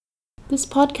This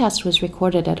podcast was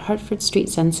recorded at Hartford Street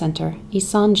Zen Center,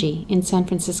 Isanji, in San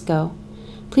Francisco.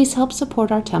 Please help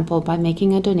support our temple by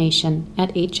making a donation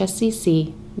at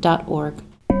hscc.org.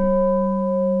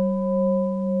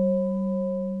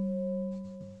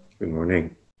 Good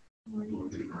morning.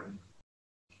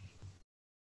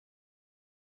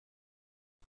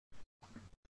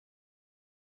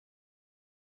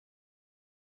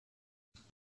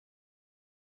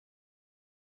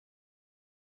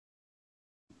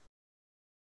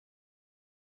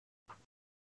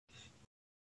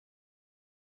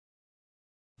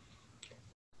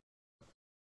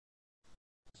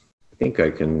 I think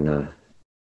I can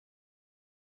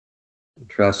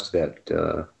trust that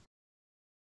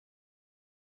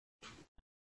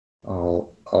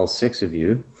all six of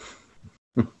you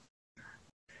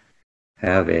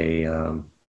have a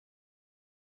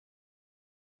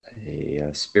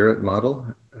spirit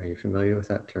model. Are you familiar with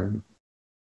that term?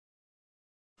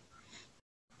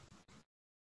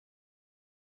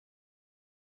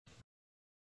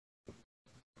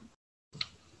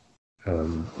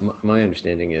 My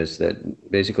understanding is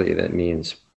that basically that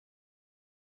means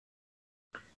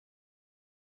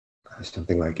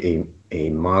something like a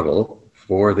model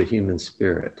for the human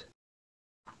spirit.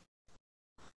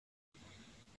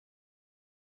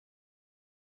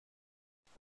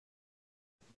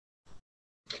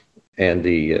 And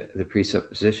the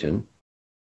presupposition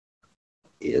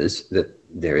is that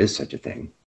there is such a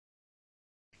thing.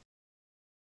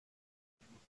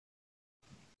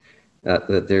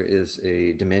 That there is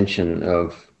a dimension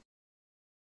of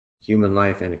human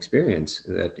life and experience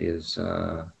that is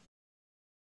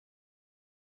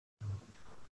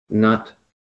not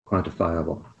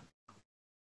quantifiable.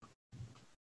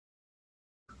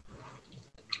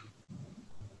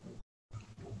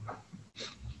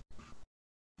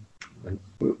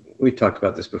 We talked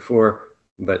about this before,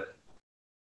 but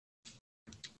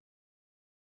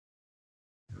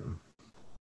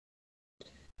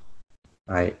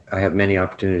I have many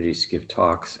opportunities to give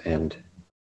talks, and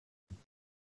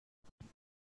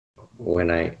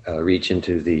when I reach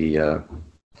into the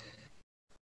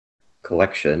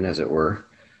collection, as it were,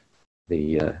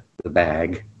 the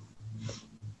bag,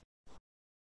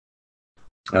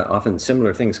 often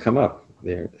similar things come up.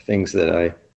 They're things that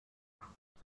I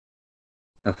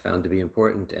have found to be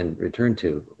important and return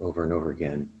to over and over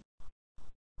again.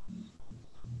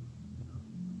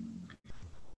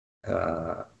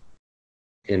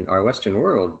 In our Western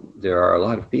world, there are a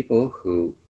lot of people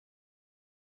who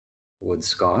would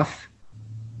scoff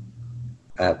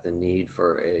at the need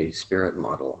for a spirit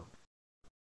model.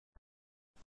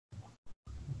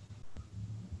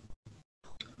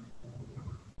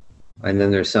 And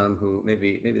then there's some who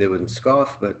maybe they wouldn't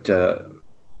scoff, but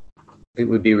it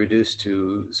would be reduced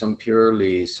to some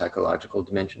purely psychological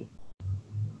dimension.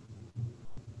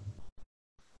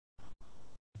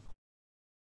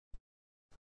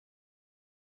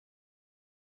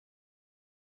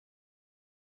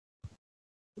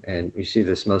 And you see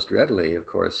this most readily, of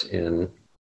course, in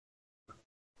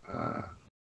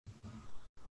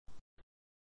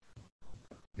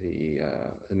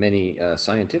the many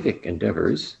scientific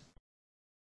endeavors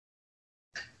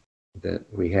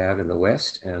that we have in the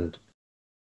West, and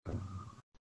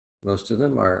most of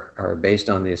them are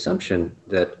based on the assumption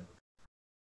that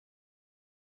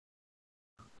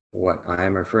what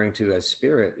I'm referring to as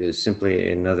spirit is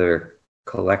simply another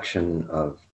collection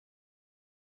of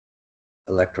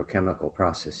electrochemical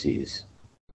processes,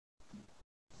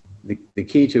 the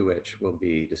key to which will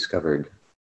be discovered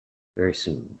very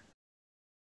soon.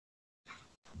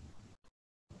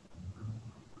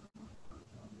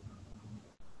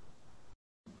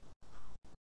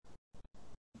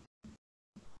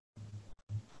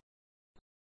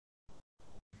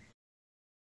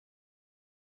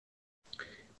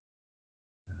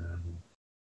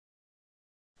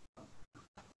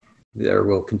 There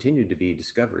will continue to be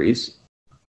discoveries,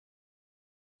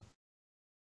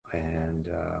 and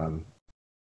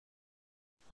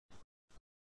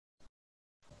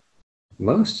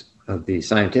most of the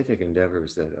scientific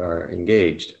endeavors that are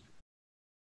engaged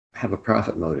have a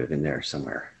profit motive in there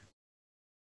somewhere.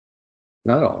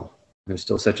 Not all. There's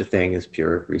still such a thing as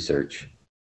pure research,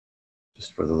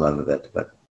 just for the love of it,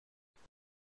 but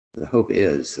the hope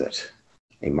is that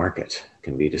a market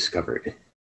can be discovered.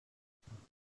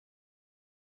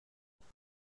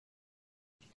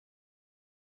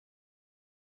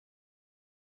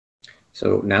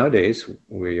 So nowadays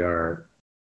we are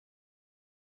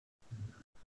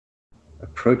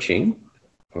approaching,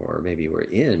 or maybe we're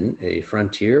in, a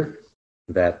frontier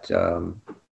that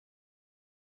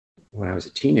when I was a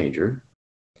teenager,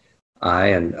 I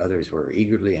and others were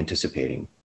eagerly anticipating.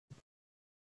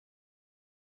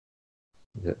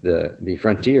 the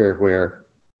frontier where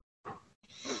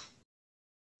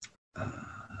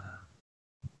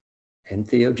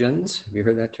entheogens, have you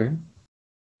heard that term?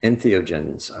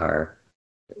 Entheogens are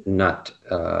not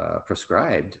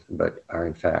prescribed, but are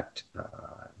in fact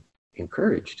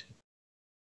encouraged.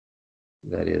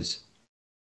 That is,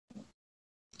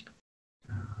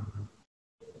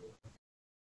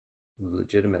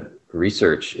 legitimate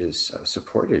research is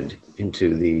supported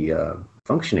into the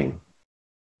functioning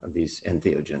of these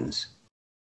entheogens.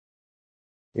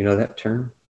 You know that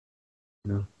term?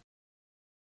 No.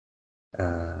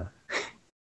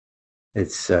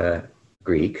 It's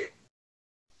Greek.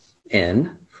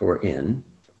 En for in,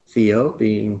 theo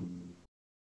being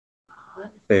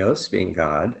theos being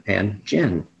God, and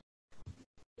gen.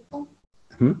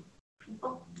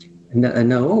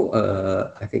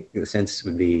 No, I think the sense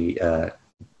would be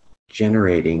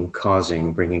generating,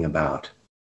 causing, bringing about.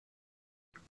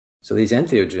 So these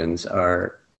entheogens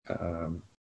are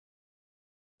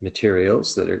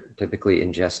materials that are typically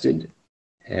ingested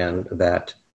and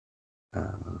that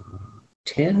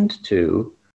tend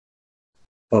to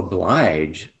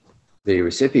oblige the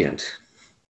recipient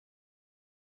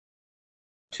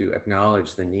to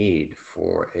acknowledge the need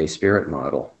for a spirit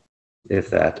model if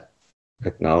that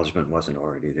acknowledgement wasn't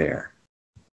already there.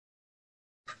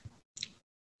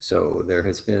 So there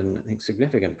has been, I think,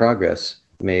 significant progress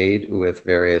made with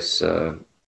various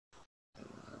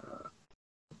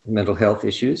mental health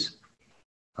issues,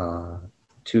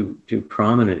 two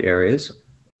prominent areas.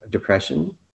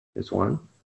 Depression is one,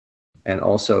 and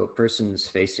also persons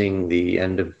facing the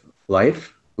end of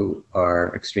life who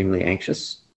are extremely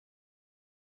anxious.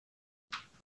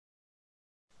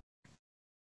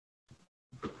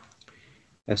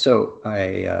 And so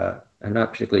I'm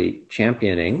not particularly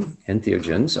championing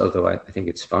entheogens, although I think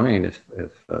it's fine if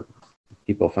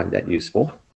people find that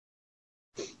useful.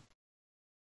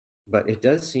 But it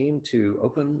does seem to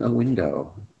open a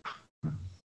window.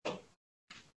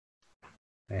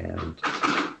 And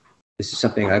this is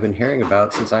something I've been hearing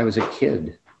about since I was a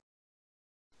kid.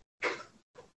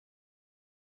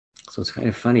 So it's kind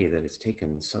of funny that it's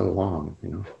taken so long, you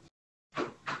know.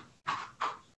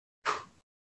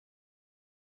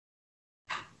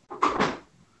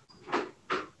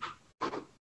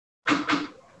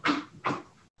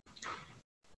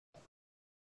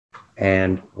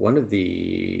 And one of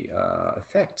the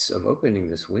effects of opening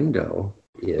this window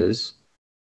is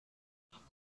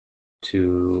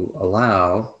to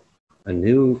allow a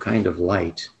new kind of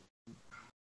light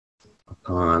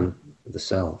upon the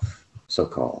self,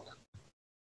 so-called.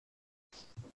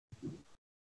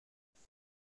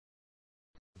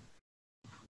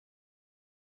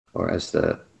 Or as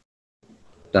the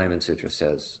Diamond Sutra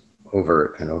says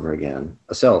over and over again,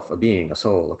 a self, a being, a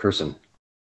soul, a person.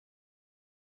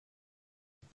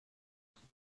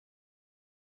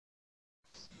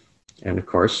 And of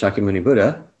course, Shakyamuni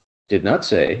Buddha did not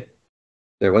say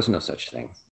there was no such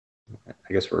thing.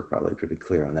 I guess we're probably pretty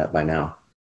clear on that by now.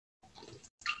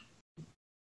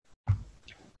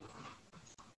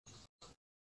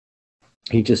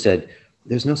 He just said,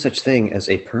 there's no such thing as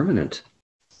a permanent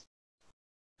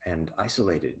and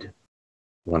isolated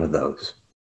one of those.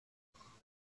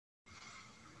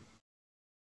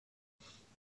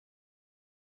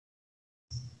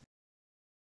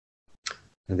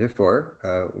 And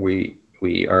therefore,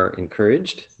 we are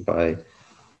encouraged by,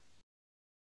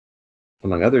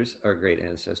 among others, our great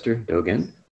ancestor,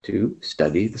 Dogen, to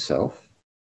study the self,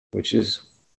 which is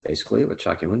basically what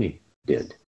Shakyamuni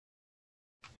did.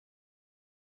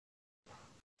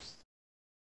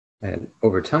 And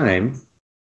over time,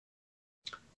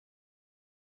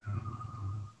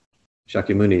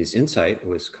 Shakyamuni's insight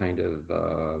was kind of,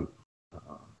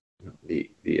 the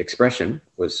expression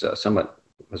was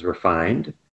was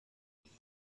refined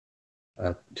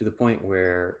to the point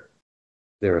where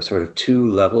there are sort of two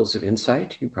levels of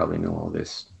insight. You probably know all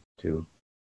this too.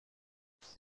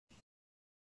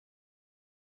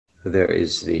 There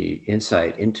is the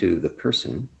insight into the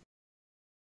person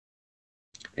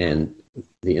and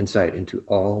the insight into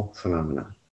all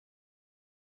phenomena.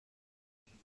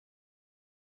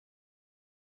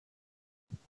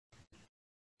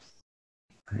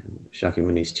 And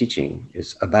Shakyamuni's teaching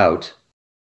is about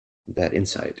that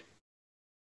insight.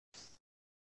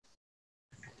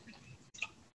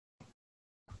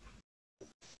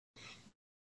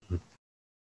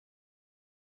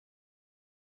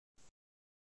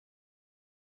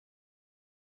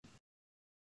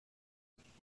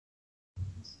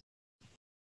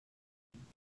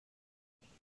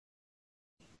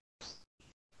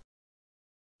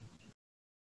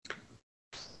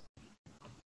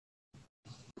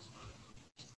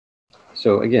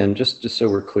 So again, just so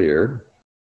we're clear,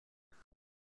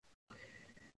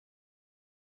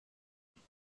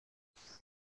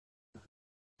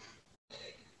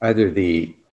 either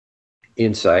the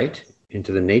insight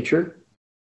into the nature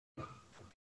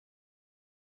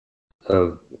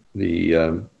of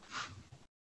the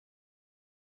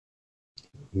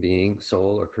being,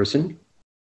 soul, or person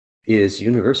is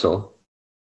universal,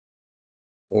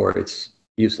 or it's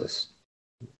useless.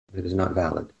 It is not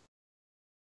valid.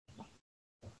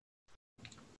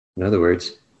 In other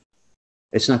words,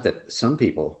 it's not that some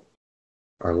people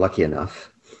are lucky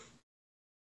enough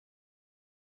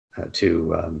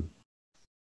to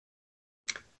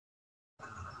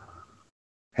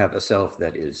have a self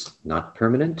that is not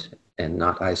permanent and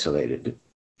not isolated,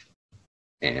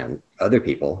 and other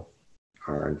people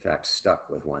are in fact stuck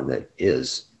with one that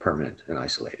is permanent and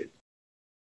isolated.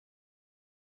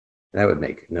 That would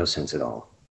make no sense at all.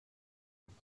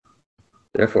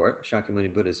 Therefore,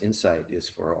 Shakyamuni Buddha's insight is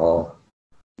for all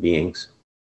beings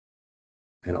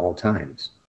and all times.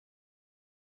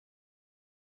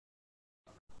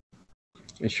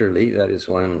 And surely that is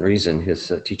one reason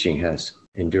his teaching has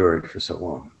endured for so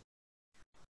long.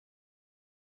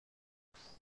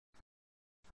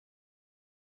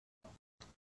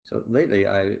 So lately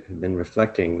I've been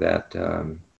reflecting that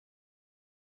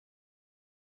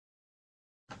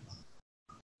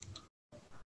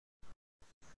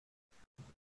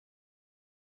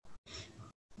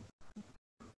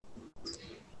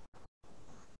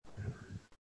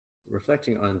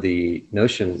reflecting on the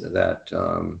notion that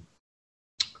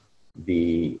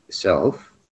the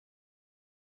self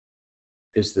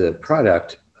is the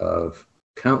product of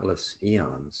countless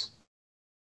eons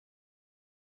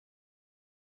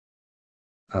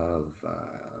of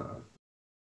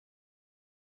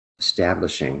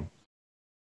establishing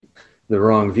the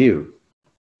wrong view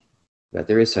that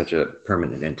there is such a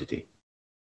permanent entity.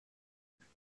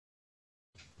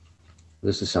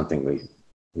 This is something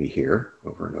we hear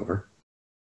over and over.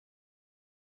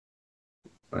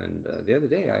 And the other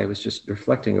day I was just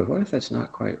reflecting of what if that's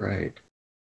not quite right?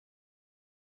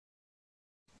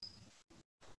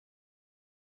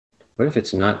 What if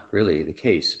it's not really the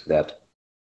case that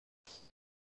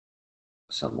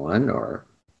someone or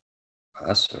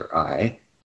us or I,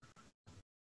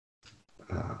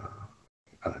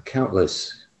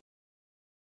 countless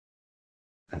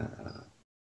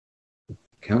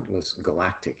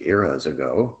galactic eras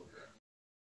ago,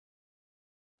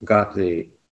 caught the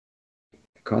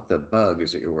bug,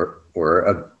 as it were,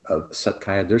 of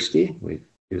Satkaya Drishti. We've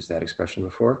used that expression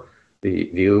before.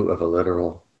 The view of a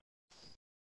literal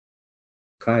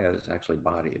kaya is actually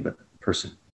body, but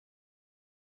person.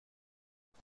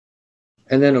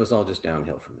 And then it was all just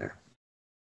downhill from there.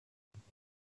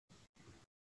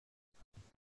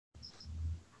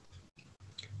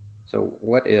 So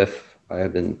what if,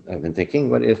 I've been thinking,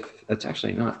 what if that's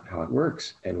actually not how it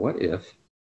works? And what if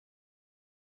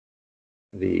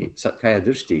the Satkaya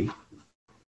Drishti,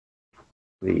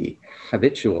 the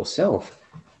habitual self,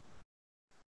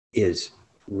 is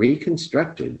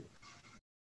reconstructed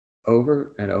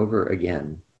over and over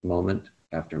again, moment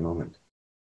after moment?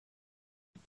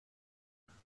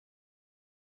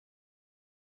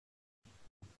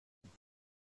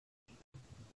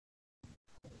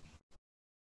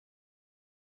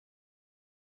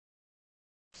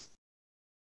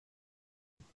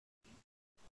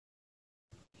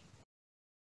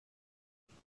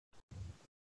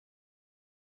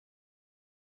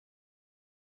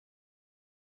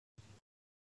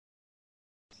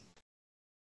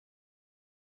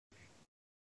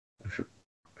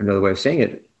 Another way of saying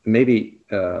it, maybe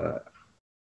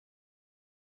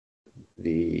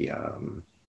the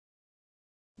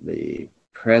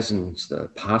presence, the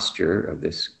posture of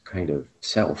this kind of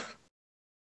self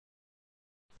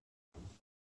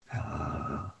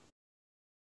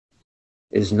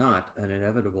is not an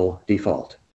inevitable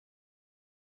default.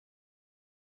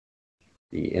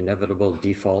 The inevitable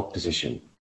default position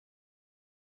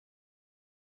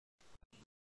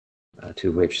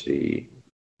to which the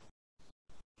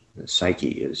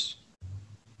psyche is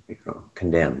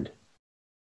condemned.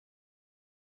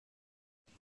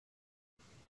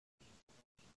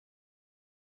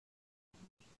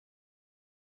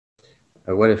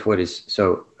 What if what is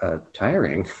so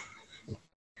tiring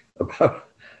about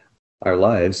our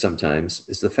lives sometimes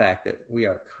is the fact that we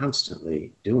are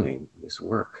constantly doing this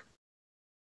work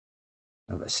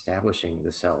of establishing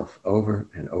the self over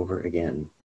and over again,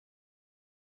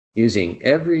 using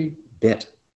every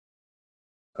bit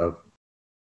of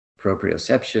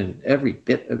proprioception, every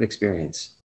bit of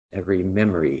experience, every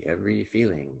memory, every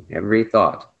feeling, every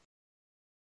thought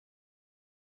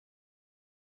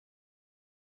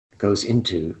goes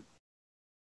into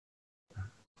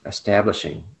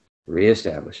establishing,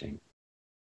 reestablishing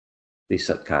the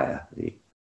Satkaya,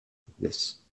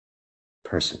 this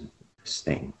person, this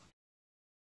thing.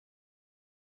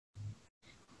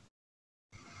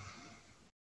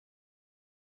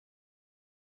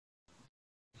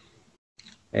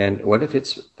 And what if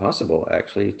it's possible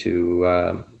actually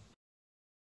to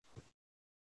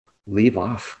leave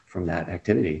off from that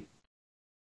activity?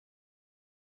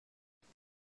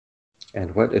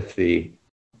 And what if the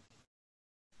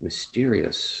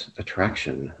mysterious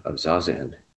attraction of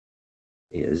Zazen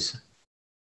is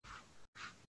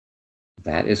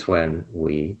that is when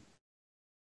we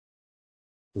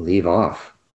leave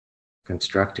off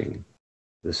constructing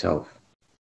the self.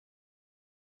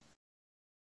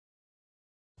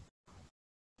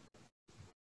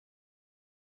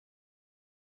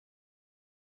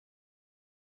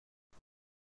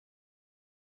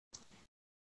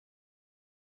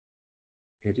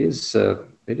 It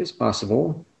is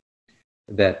possible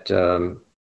that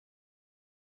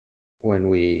when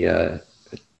we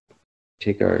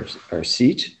take our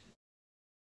seat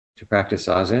to practice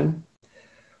Zazen,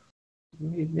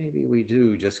 maybe we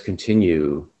do just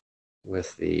continue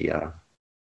with the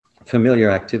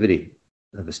familiar activity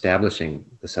of establishing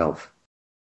the self.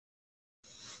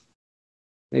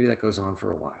 Maybe that goes on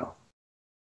for a while.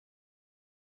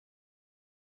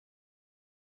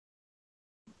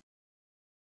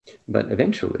 But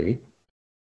eventually,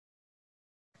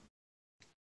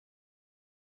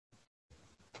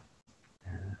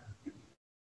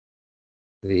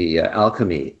 the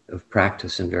alchemy of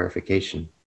practice and verification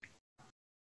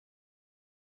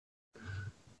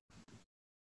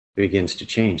begins to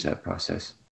change that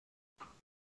process.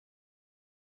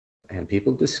 And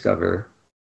people discover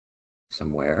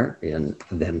somewhere in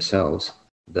themselves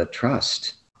the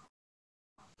trust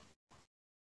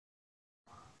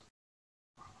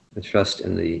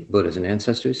in the Buddhas and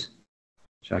ancestors,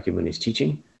 Shakyamuni's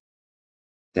teaching,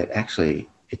 that actually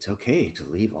it's okay to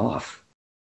leave off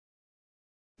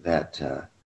that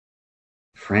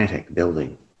frantic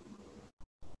building.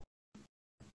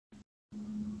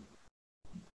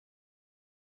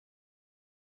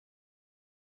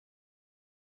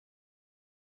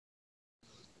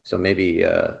 So maybe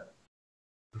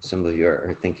some of you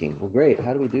are thinking, well, great,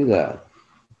 how do we do that?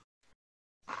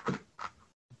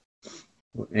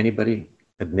 Will anybody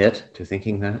admit to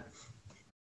thinking that?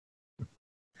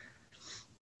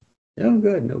 Oh,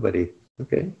 good, nobody.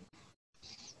 Okay.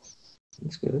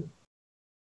 That's good.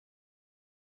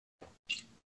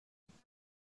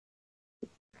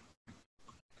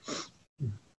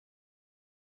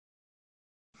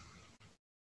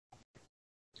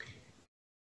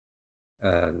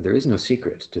 There is no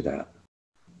secret to that.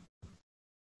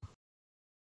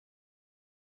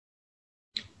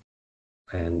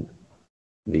 And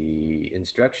the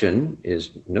instruction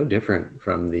is no different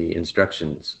from the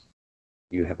instructions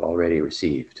you have already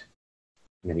received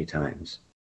many times.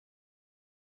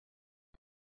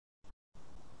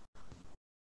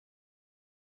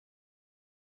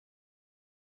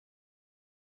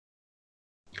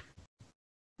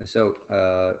 So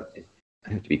I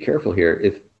have to be careful here.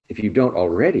 If you don't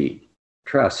already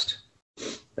trust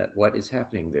that what is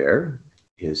happening there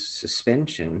is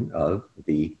suspension of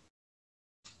the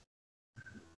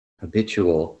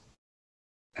habitual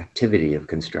activity of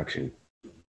construction.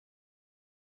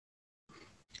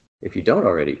 If you don't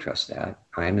already trust that,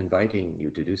 I am inviting you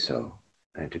to do so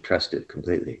and to trust it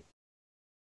completely.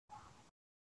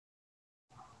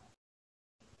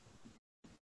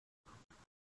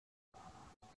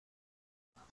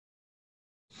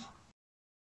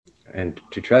 And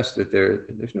to trust that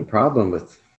there's no problem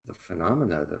with the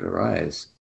phenomena that arise.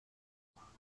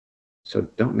 So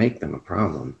don't make them a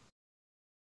problem.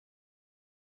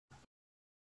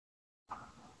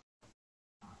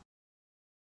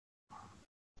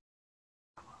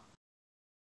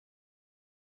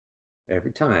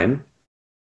 Every time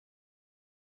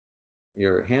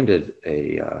you're handed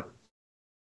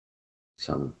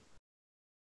some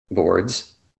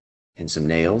boards and some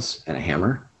nails and a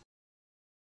hammer,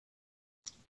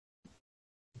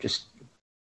 just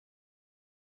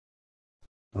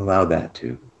allow that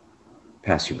to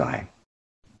pass you by.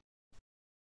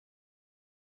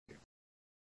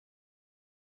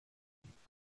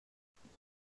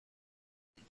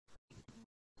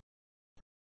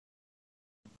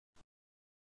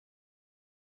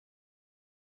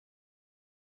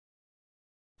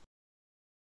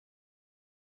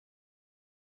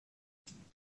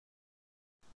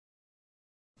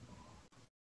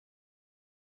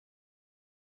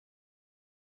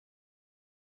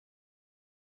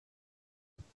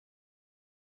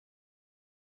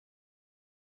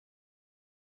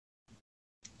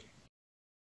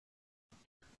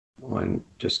 one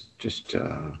just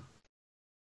a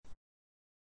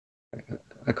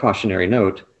cautionary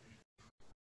note.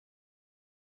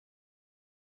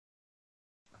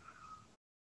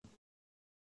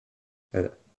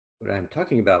 What I'm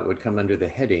talking about would come under the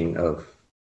heading of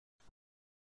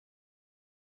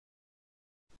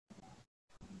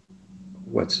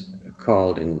what's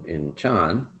called in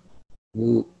Chan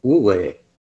wu wei,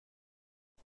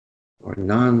 or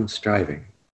non-striving.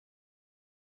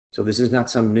 So this is not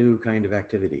some new kind of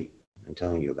activity I'm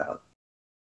telling you about.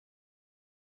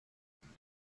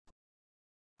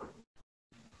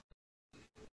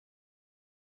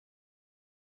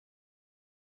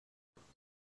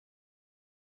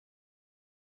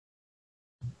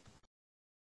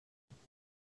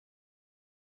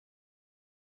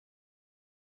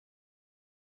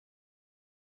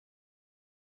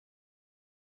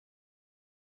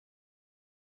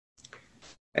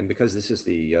 And because this is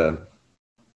the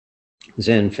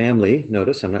Zen family,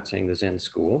 notice I'm not saying the Zen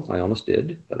school. I almost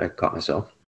did, but I caught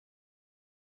myself.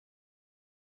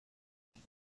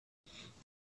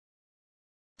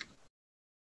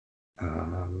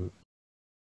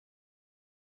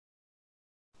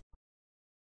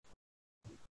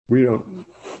 We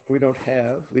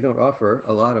don't offer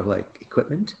a lot of like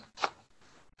equipment.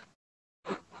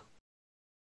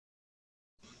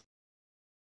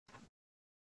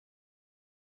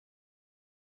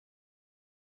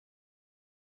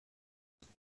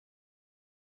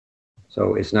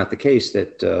 So it's not the case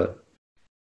that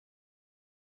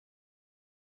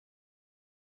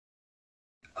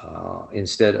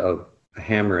instead of a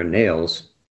hammer and nails,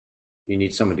 you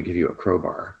need someone to give you a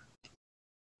crowbar.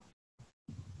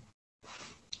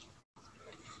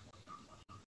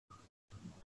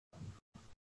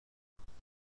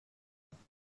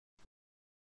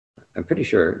 I'm pretty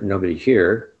sure nobody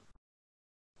here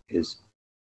is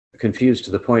confused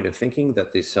to the point of thinking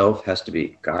that the self has to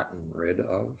be gotten rid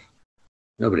of.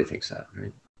 Nobody thinks that,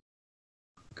 right?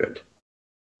 Good.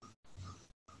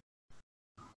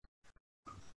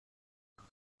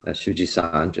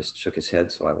 Shuji-san just shook his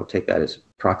head, so I will take that as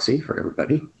proxy for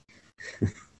everybody.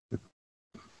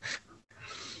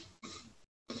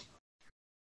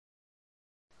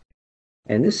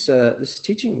 And this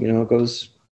teaching, goes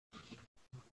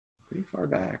pretty far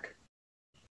back.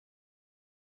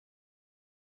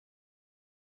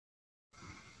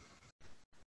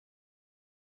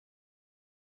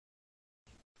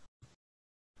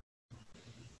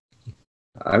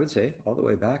 I would say all the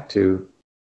way back to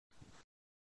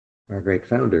our great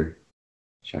founder,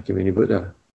 Shakyamuni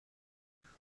Buddha,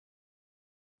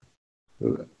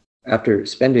 who, after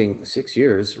spending 6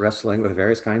 years wrestling with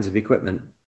various kinds of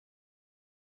equipment,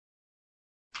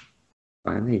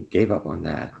 finally gave up on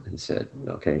that and said,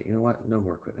 okay, you know what? No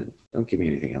more equipment. Don't give me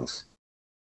anything else.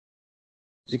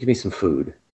 Just give me some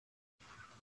food.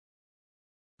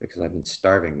 Because I've been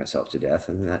starving myself to death,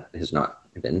 and that has not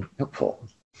been helpful.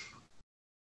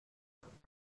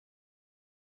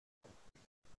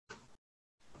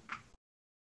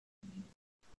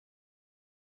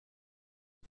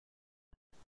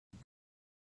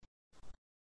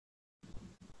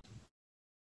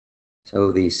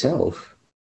 So the self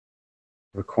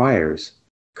requires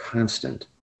constant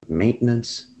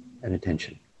maintenance and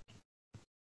attention.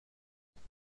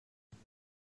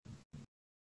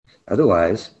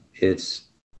 Otherwise, its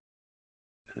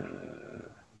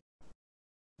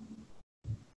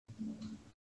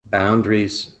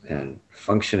boundaries and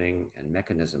functioning and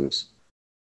mechanisms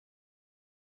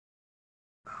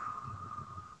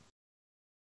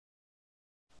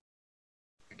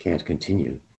can't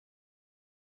continue.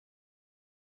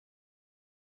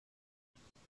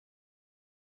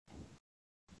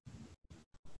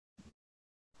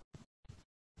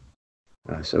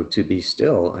 So to be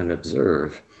still and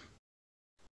observe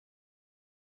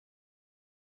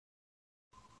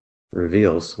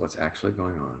reveals what's actually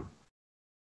going on.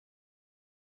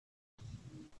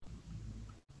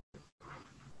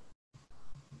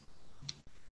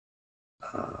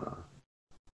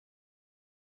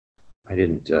 I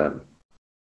didn't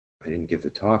give the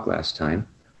talk last time,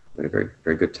 but a very,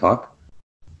 very good talk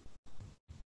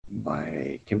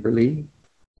by Kimberly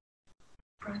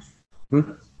Brass.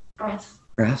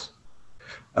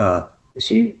 Is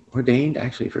she ordained?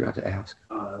 Actually, forgot to ask.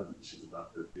 She's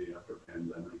about to be after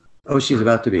pandemic. Oh, she's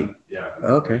about to be. Yeah.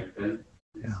 Okay.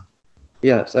 Yeah.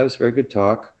 Yes, that was a very good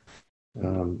talk.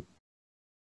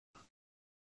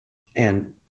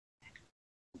 And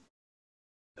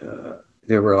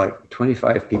there were like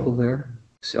 25 people there.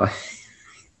 So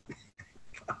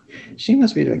she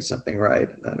must be doing something right.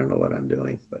 I don't know what I'm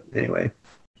doing, but anyway,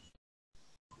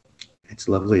 it's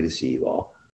lovely to see you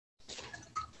all.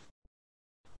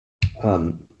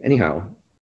 Anyhow,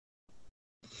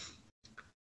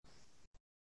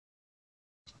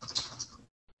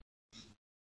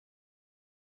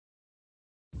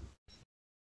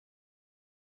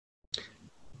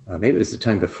 maybe it was the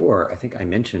time before, I think I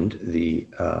mentioned the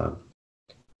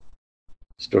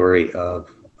story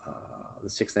of the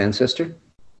sixth ancestor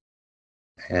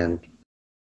and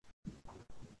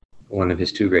one of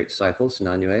his two great disciples,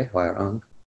 Nanyue Huairong.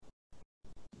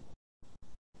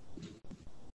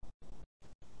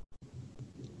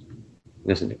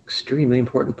 There's an extremely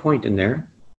important point in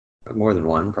there, more than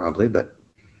one probably, but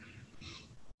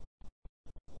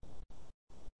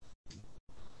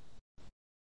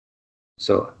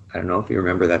so I don't know if you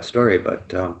remember that story, but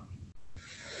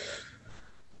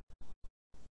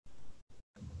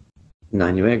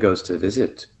Nanyue goes to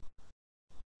visit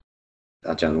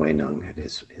Ajahn Weinong at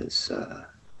his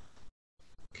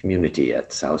community at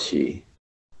Shaoxi.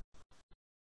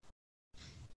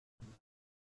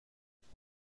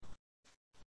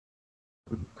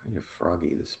 I'm kind of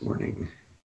froggy this morning.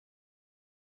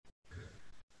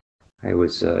 I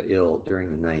was ill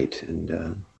during the night,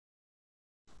 and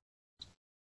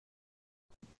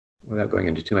without going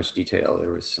into too much detail,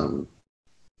 there was some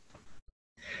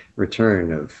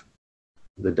return of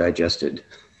the digested.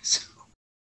 So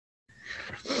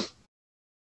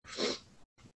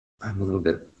I'm a little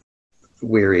bit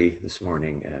weary this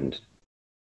morning, and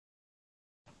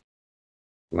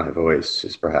my voice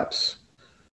is perhaps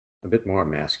a bit more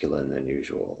masculine than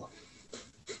usual.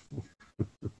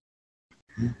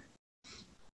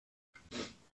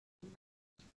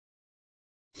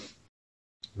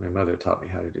 My mother taught me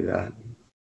how to do that.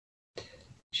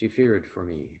 She feared for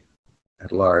me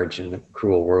at large in a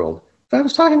cruel world. If I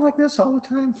was talking like this all the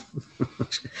time,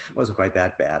 it wasn't quite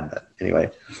that bad, but anyway.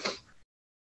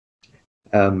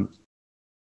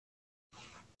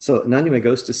 So Nanyue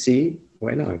goes to see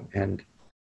Weinong, and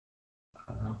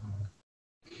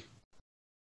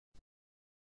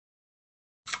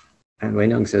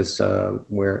Weinong says,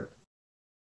 "Where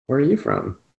are you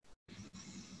from?"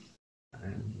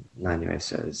 And Nanyue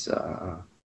says,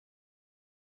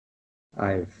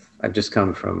 "I've just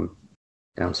come from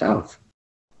down south."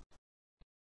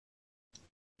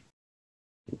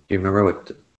 Do you remember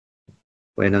what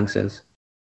Weinong says?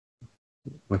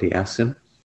 What he asks him?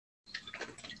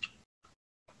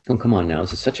 Oh, come on now.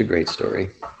 This is such a great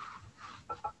story.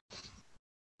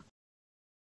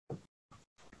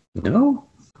 No?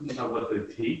 You know what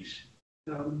they teach?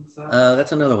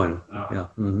 That's another one. Oh. Yeah.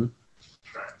 Mm-hmm.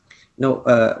 No,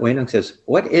 Weinong says,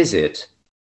 "What is it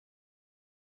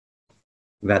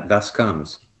that thus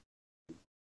comes?"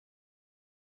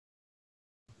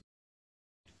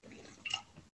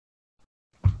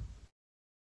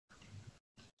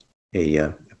 A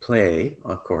play,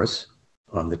 of course,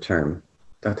 on the term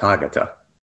Tathagata.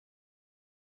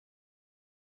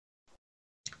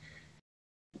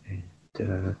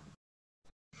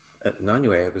 And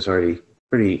Nanyue was already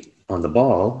pretty on the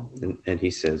ball, and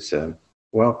he says,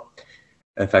 well,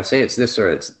 if I say it's this or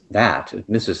it's that, it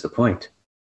misses the point.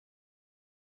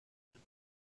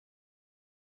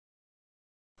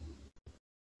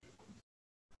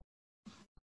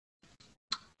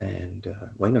 And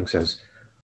Weinong says,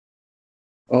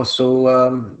 "Oh, so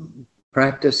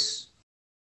practice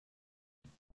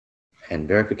and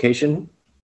verification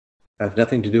have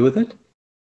nothing to do with it?"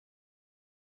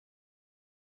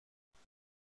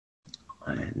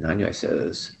 And Nanyue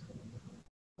says,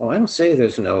 "Well, I don't say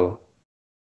there's no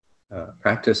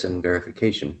practice and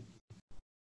verification,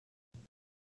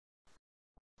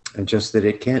 and just that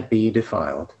it can't be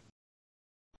defiled."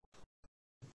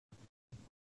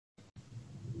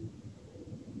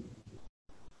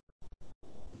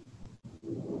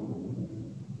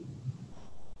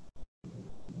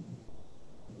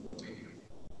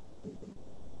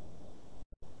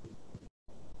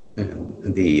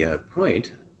 And the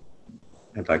point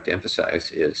I'd like to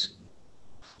emphasize is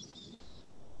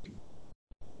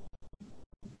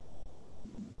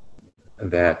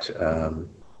that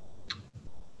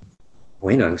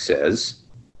Weinong says,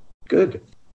 "Good.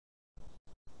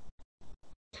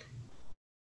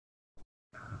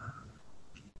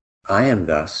 I am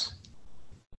thus.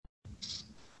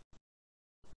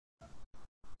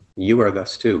 You are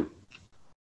thus too."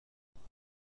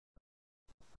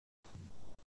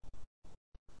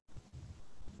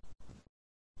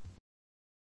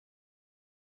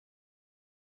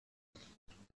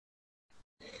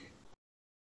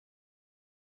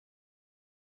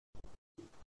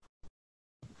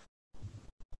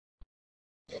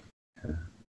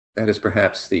 That is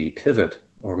perhaps the pivot,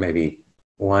 or maybe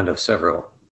one of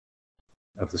several,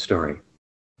 of the story.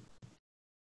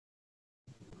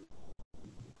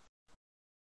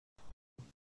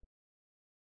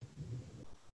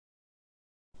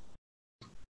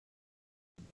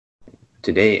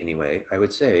 today anyway, I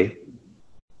would say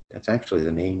that's actually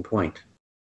the main point.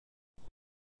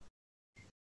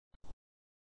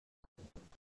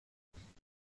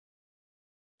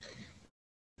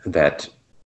 That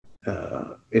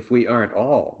if we aren't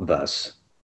all thus,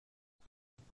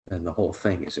 then the whole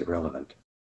thing is irrelevant.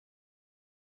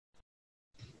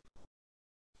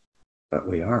 But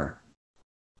we are.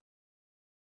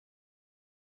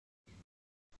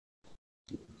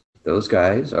 Those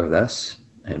guys are thus,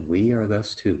 and we are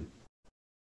thus too.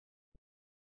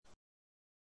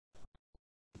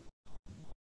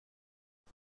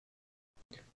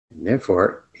 And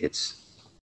therefore, it's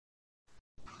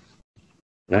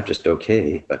not just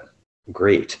okay, but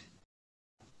great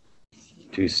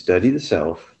to study the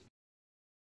self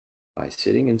by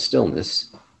sitting in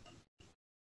stillness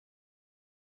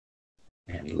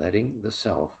and letting the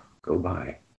self go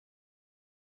by.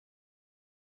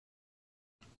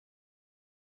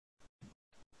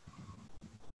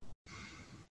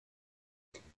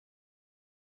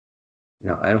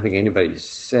 Now, I don't think anybody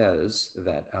says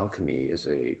that alchemy is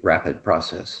a rapid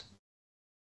process.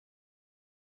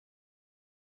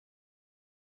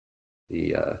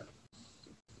 The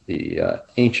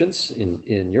ancients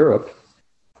in Europe,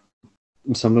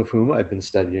 some of whom I've been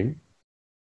studying,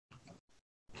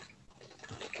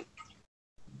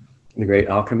 the great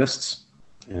alchemists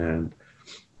and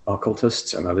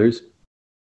occultists and others,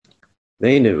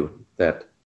 they knew that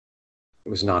it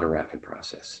was not a rapid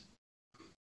process.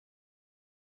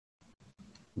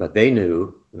 But they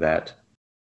knew that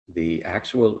the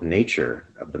actual nature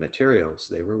of the materials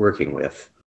they were working with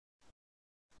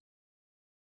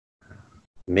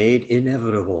made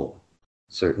inevitable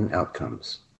certain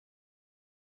outcomes.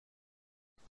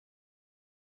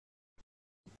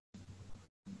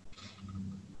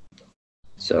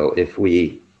 So if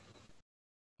we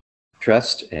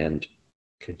trust and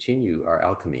continue our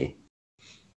alchemy,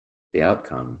 the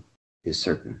outcome is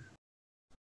certain.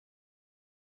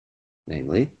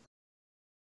 Namely,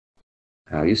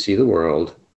 how you see the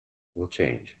world will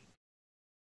change.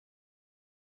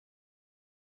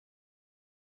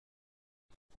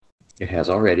 It has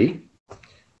already,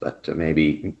 but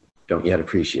maybe don't yet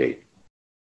appreciate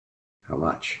how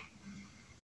much.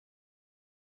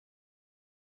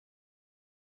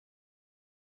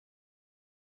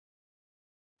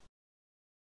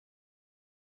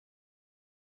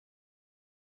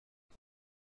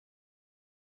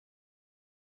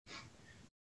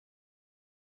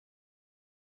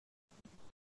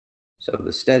 So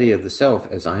the study of the self,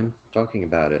 as I'm talking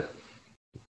about it,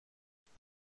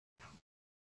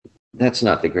 that's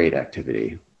not the great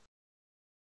activity.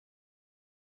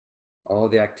 All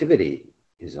the activity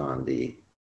is on the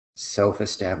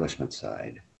self-establishment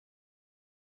side.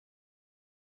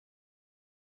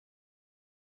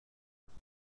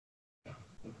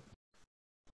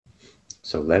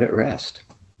 So let it rest.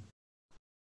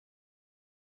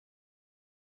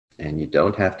 And you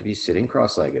don't have to be sitting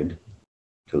cross-legged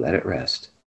to let it rest.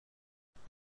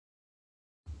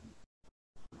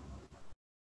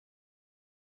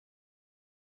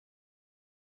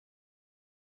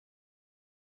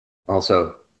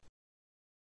 Also,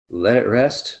 let it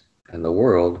rest and the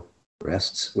world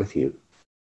rests with you.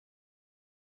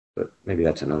 But maybe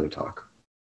that's another talk.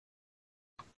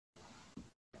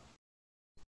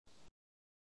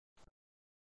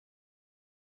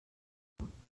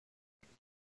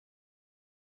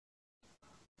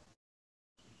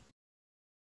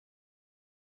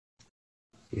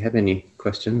 Do you have any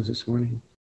questions this morning?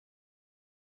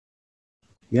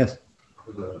 Yes.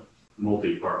 For the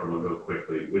multi-part, I'm going to go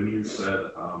quickly. When you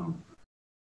said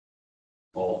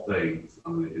all things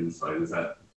on the inside, is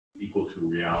that equal to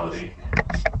reality?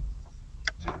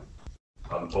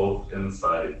 On both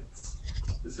insides,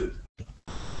 is it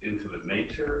into the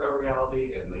nature of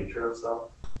reality and nature of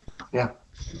self? Yeah.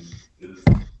 And is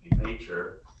the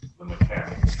nature the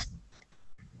mechanics?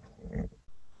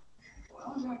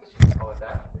 Well, I guess you can call it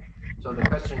that. So the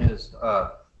question is,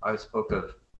 I spoke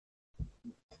of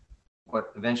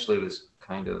what eventually was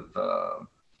kind of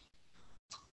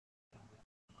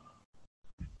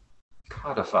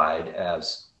codified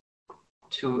as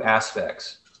two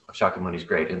aspects of Shakyamuni's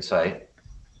great insight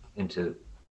into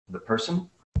the person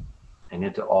and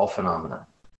into all phenomena.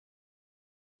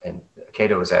 And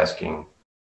Cato was asking,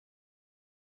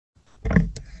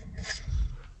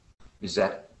 does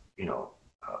that,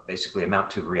 basically amount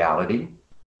to reality?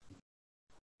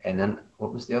 And then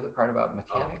what was the other part about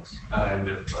mechanics? And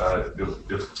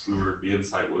if we were, the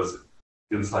insight was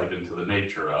insight into the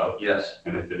nature of, Yes.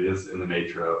 and if it is in the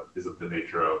nature of, is it the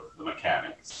nature of the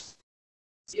mechanics?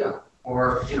 Yeah.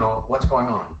 Or, what's going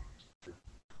on?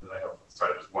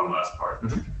 Sorry, just one last part.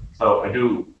 Mm-hmm. So I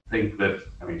do think that,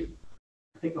 I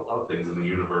think a lot of things in the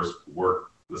universe work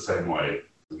the same way.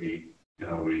 We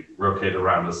rotate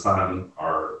around the sun,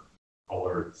 all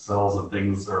our cells and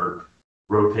things are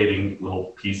rotating little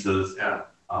pieces. Yeah.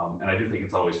 And I do think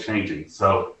it's always changing.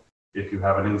 So if you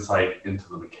have an insight into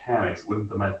the mechanics, wouldn't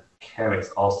the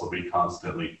mechanics also be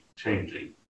constantly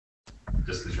changing?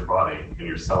 Just as your body and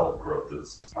your cell growth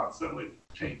is constantly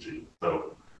changing.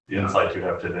 So the insight you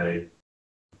have today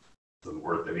isn't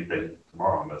worth anything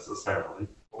tomorrow necessarily.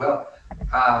 Well,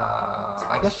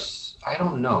 I guess I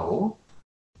don't know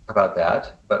about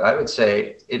that, but I would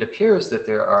say it appears that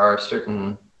there are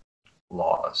certain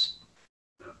laws.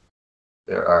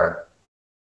 There are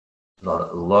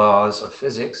laws of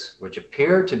physics which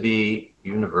appear to be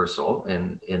universal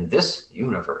in this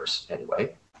universe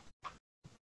anyway.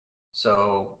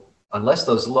 So unless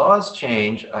those laws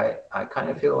change, I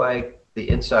kind of feel like the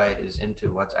insight is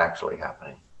into what's actually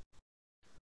happening.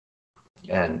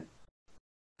 And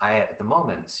I, at the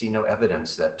moment, see no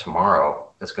evidence that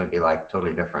tomorrow it's going to be like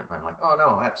totally different. I'm like, oh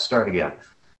no, I have to start again.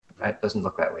 It doesn't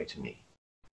look that way to me.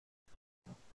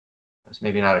 That's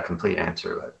maybe not a complete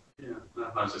answer, but. Yeah,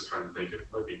 I was just trying to think it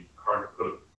might be hard to put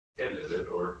a pin in it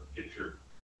or get your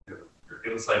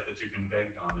insight that you can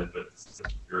bank on it, but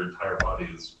your entire body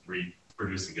is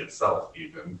reproducing itself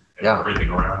even, and everything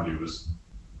around you is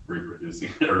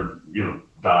reproducing or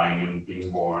dying and being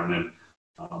born, and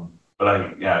but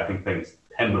I think things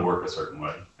tend to work a certain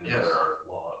way, and there are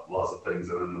laws of things,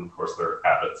 and then of course there are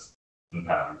habits and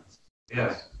patterns.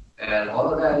 Yes, and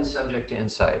all of that is subject to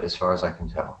insight, as far as I can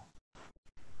tell.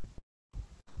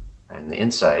 And the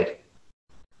insight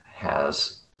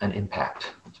has an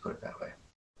impact, let's put it that way.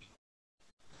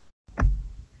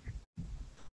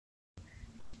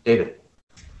 David.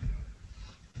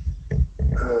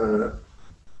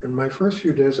 In my first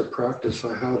few days of practice,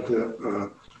 I had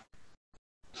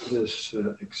this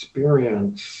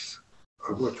experience,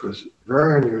 which was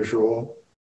very unusual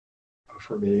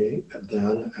for me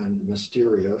then and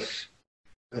mysterious.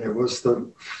 And it was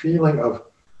the feeling of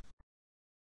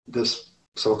this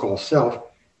so-called self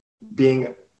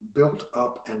being built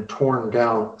up and torn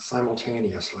down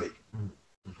simultaneously.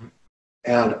 Mm-hmm.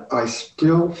 And I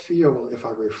still feel, if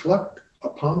I reflect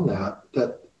upon that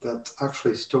that's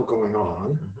actually still going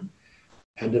on. Mm-hmm.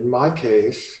 And in my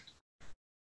case,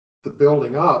 the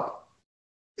building up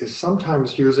is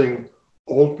sometimes using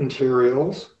old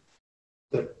materials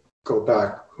that go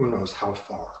back who knows how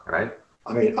far. Right.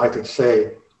 I mean, I could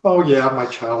say, oh yeah, my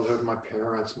childhood, my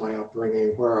parents, my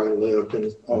upbringing, where I lived,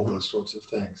 and all those sorts of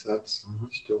things. That's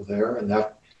still there, and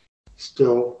that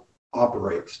still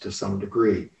operates to some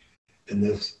degree in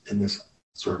this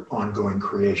sort of ongoing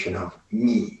creation of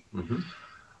me. Mm-hmm.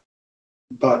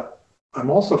 But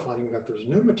I'm also finding that there's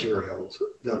new materials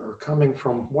that are coming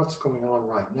from what's going on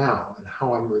right now and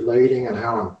how I'm relating and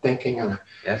how I'm thinking, and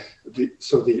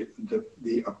so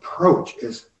the approach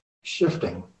is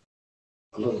shifting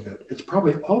a little bit. It's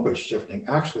probably always shifting,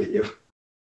 actually, if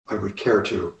I would care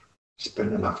to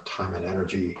spend enough time and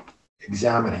energy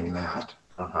examining that.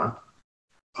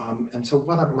 And so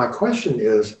my question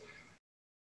is,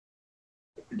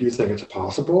 do you think it's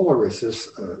possible, or is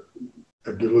this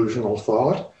a delusional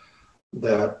thought,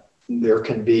 that there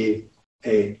can be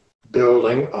a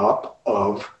building up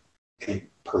of a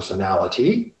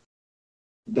personality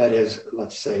that is,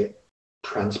 let's say,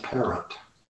 transparent?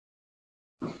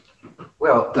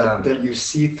 Well, that you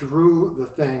see through the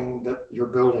thing that you're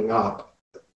building up,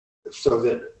 so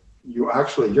that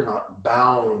you're not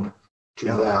bound to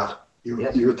that.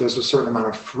 There's a certain amount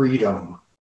of freedom.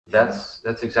 That's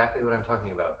exactly what I'm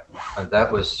talking about.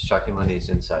 That was Shakyamuni's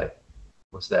insight,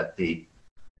 was that the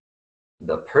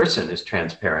person is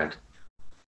transparent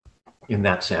in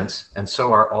that sense, and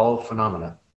so are all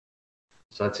phenomena.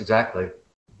 So that's exactly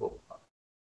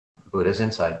Buddha's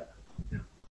insight.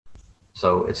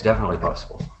 So it's definitely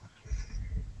possible.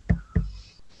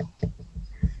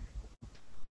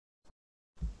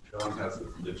 John has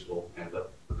his digital hand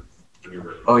up.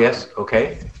 Oh, yes.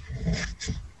 Okay.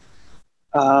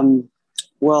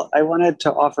 Well, I wanted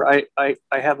to offer, I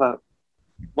have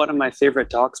one of my favorite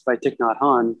talks by Thich Nhat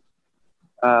Hanh,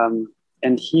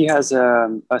 and he has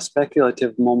a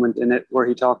speculative moment in it where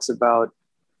he talks about,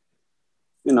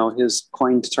 his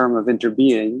coined term of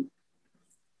interbeing,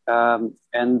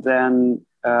 and then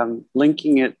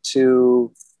linking it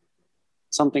to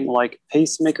something like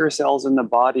pacemaker cells in the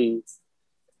body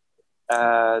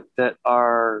that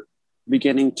are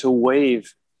beginning to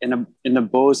wave in a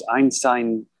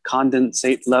Bose-Einstein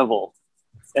condensate level.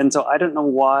 And so I don't know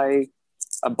why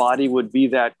a body would be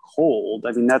that cold.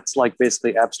 I mean, that's like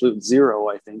basically absolute zero,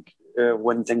 I think,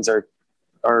 when things are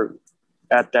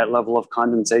at that level of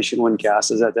condensation when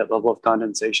gas is at that level of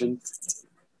condensation.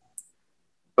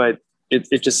 But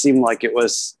it just seemed like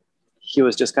he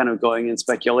was just kind of going in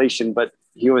speculation, but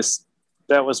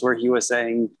that was where he was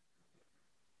saying,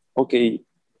 okay,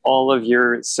 all of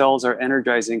your cells are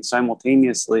energizing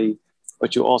simultaneously,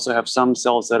 but you also have some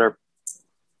cells that are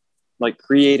like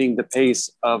creating the pace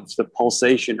of the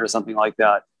pulsation or something like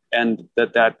that. And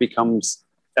that becomes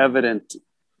evident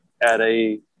at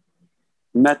a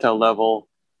meta level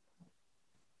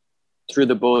through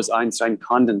the Bose-Einstein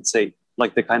condensate,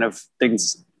 like the kind of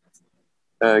things,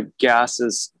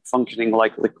 gases functioning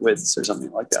like liquids or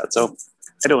something like that. So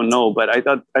I don't know, but I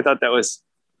thought that was,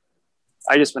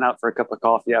 I just went out for a cup of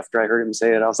coffee after I heard him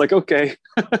say it. I was like, okay,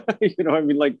 I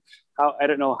mean, like I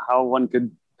don't know how one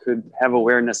could have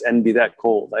awareness and be that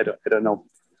cold. I don't know.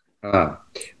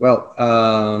 Well,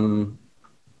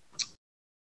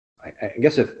 I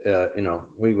guess if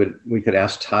we could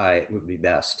ask Ty, it would be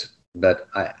best. But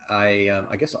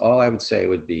I guess all I would say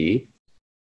would be,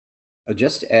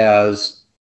 just as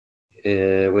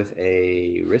with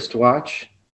a wristwatch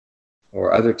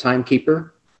or other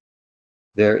timekeeper,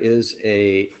 there is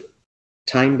a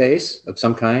time base of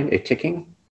some kind, a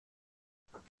ticking.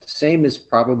 The same is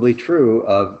probably true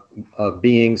of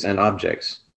beings and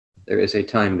objects. There is a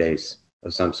time base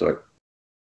of some sort.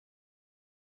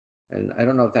 And I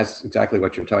don't know if that's exactly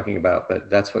what you're talking about, but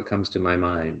that's what comes to my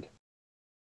mind.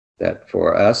 That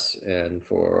for us and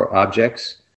for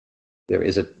objects, there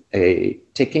is a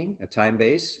ticking, a time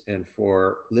base, and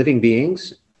for living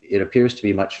beings, it appears to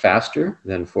be much faster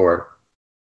than for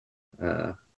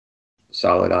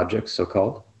solid objects,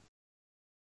 so-called.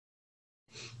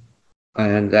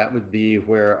 And that would be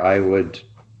where I would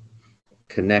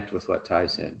connect with what Ty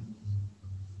said.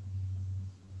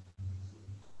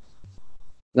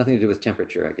 Nothing to do with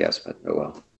temperature, I guess, but oh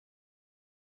well.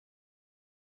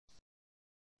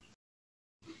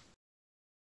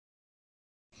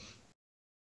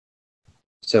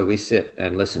 So we sit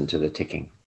and listen to the ticking.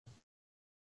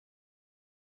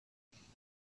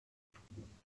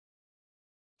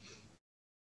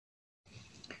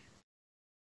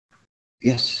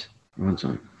 Yes,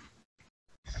 Ronson.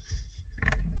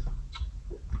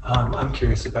 I'm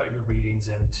curious about your readings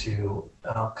into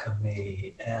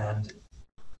alchemy, and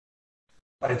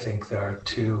I think there are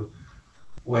two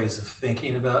ways of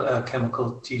thinking about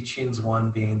alchemical teachings,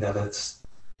 one being that it's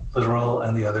literal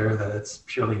and the other that it's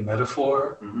purely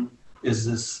metaphor. Mm-hmm. Is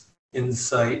this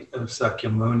insight of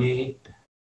Sakyamuni,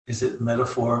 is it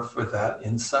metaphor for that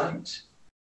insight?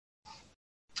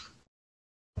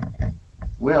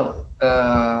 Well,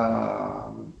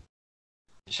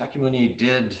 Shakyamuni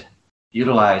did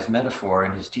utilize metaphor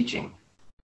in his teaching,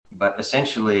 but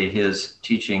essentially his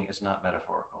teaching is not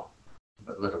metaphorical,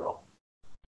 but literal.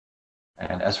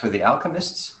 And as for the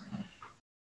alchemists,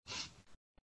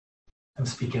 I'm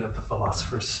speaking of the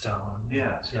Philosopher's Stone.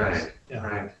 Yes. Right.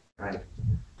 Yeah. Right.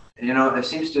 There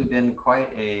seems to have been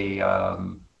quite a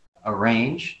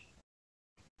range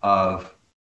of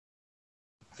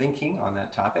thinking on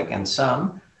that topic, and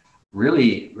some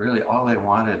really all they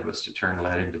wanted was to turn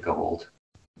lead into gold.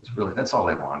 That's all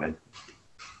they wanted.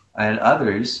 And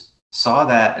others saw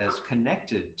that as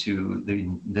connected to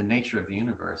the nature of the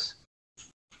universe.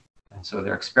 And so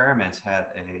their experiments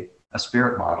had a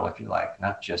spirit model, if you like,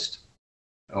 not just,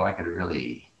 I could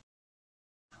really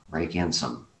rake in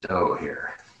some dough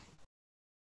here.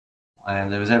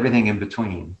 And there was everything in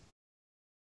between.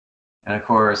 And of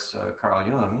course, Carl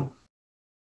Jung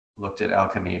looked at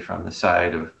alchemy from the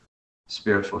side of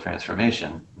spiritual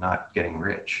transformation, not getting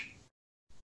rich.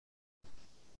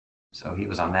 So he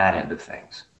was on that end of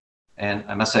things. And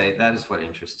I must say, that is what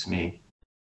interests me.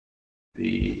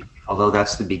 Although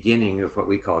that's the beginning of what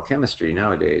we call chemistry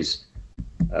nowadays,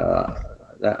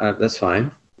 that's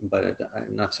fine, but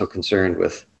I'm not so concerned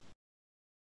with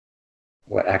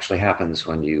what actually happens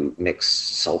when you mix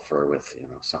sulfur with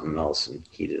something else and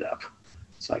heat it up.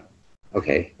 It's like,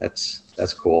 okay,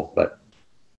 that's cool, but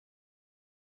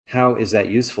how is that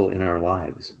useful in our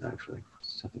lives, actually?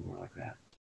 Something more like that.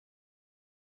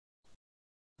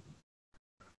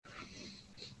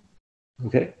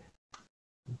 Okay.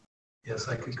 Yes,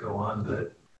 I could go on,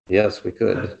 but... Yes, we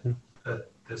could.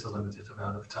 But there's a limited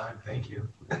amount of time. Thank you.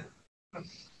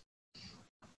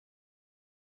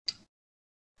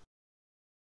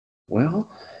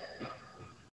 Well,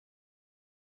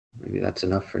 maybe that's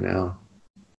enough for now.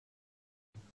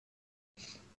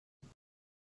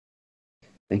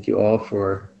 Thank you all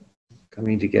for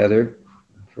coming together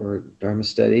for Dharma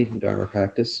study and Dharma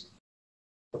practice.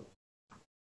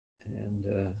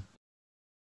 And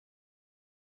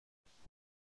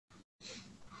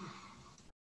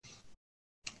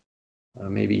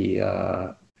maybe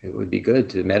it would be good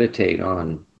to meditate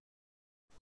on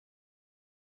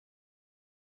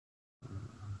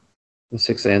the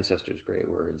six ancestors' great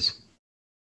words.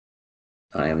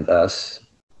 I am thus,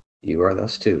 you are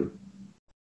thus too.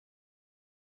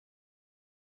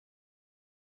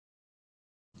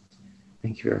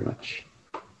 Thank you very much.